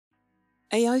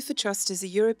AI4TRUST is a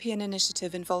European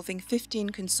initiative involving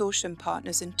 15 consortium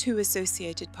partners and 2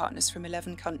 associated partners from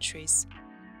 11 countries.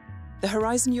 The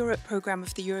Horizon Europe programme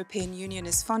of the European Union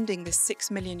is funding this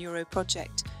 €6 million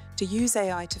project to use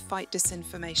AI to fight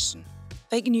disinformation.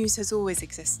 Fake news has always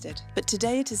existed, but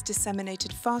today it is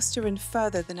disseminated faster and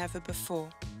further than ever before.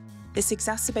 This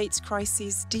exacerbates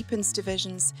crises, deepens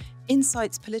divisions,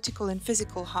 incites political and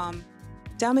physical harm,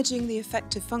 damaging the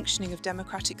effective functioning of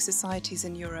democratic societies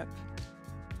in Europe.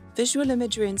 Visual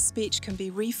imagery and speech can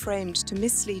be reframed to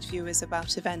mislead viewers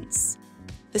about events.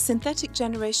 The synthetic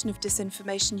generation of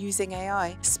disinformation using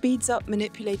AI speeds up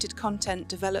manipulated content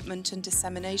development and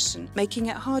dissemination, making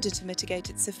it harder to mitigate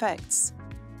its effects.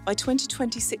 By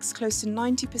 2026, close to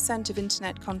 90% of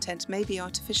internet content may be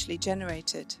artificially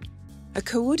generated. A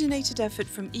coordinated effort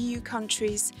from EU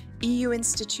countries, EU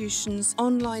institutions,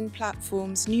 online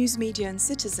platforms, news media and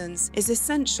citizens is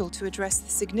essential to address the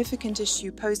significant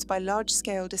issue posed by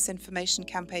large-scale disinformation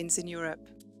campaigns in Europe.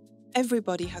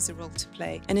 Everybody has a role to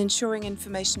play in ensuring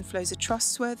information flows are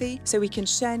trustworthy so we can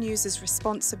share news as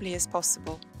responsibly as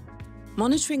possible.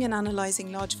 Monitoring and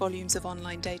analysing large volumes of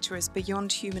online data is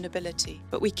beyond human ability,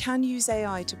 but we can use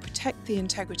AI to protect the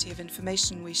integrity of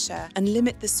information we share and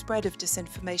limit the spread of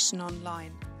disinformation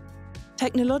online.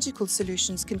 Technological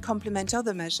solutions can complement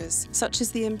other measures, such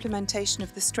as the implementation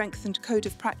of the strengthened Code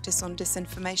of Practice on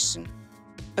Disinformation.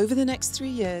 Over the next 3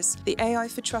 years, the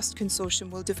AI4TRUST consortium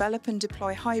will develop and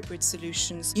deploy hybrid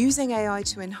solutions using AI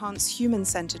to enhance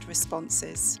human-centered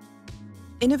responses.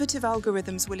 Innovative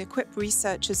algorithms will equip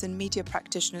researchers and media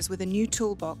practitioners with a new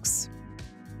toolbox.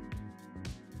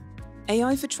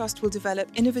 AI4TRUST will develop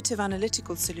innovative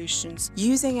analytical solutions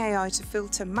using AI to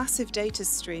filter massive data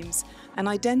streams and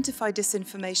identify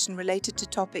disinformation related to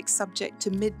topics subject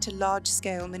to mid to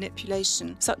large-scale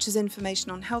manipulation, such as information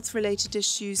on health-related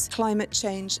issues, climate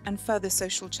change, and further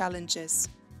social challenges.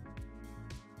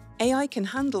 AI can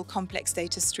handle complex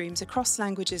data streams across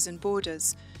languages and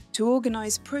borders to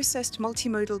organize processed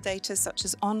multimodal data such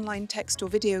as online text or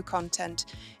video content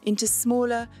into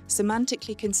smaller,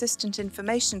 semantically consistent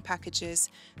information packages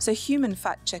so human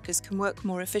fact-checkers can work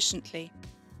more efficiently.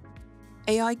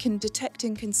 AI can detect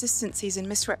inconsistencies in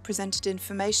misrepresented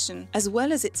information as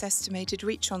well as its estimated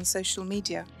reach on social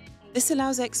media. This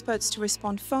allows experts to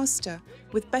respond faster,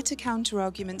 with better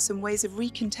counter-arguments and ways of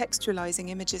recontextualizing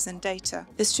images and data.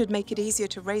 This should make it easier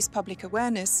to raise public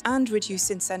awareness and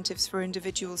reduce incentives for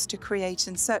individuals to create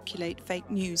and circulate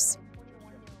fake news.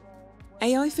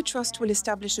 AI4TRUST will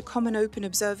establish a common open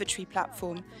observatory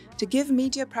platform to give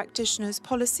media practitioners,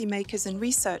 policymakers and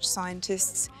research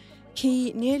scientists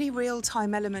key, nearly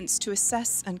real-time elements to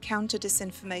assess and counter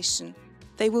disinformation.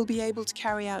 They will be able to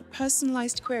carry out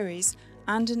personalized queries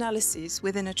and analyses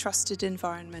within a trusted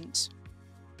environment.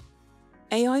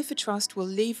 AI4TRUST will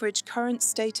leverage current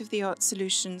state-of-the-art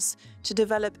solutions to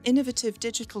develop innovative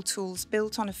digital tools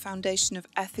built on a foundation of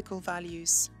ethical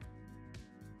values.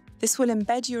 This will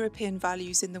embed European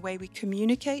values in the way we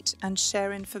communicate and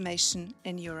share information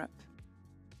in Europe.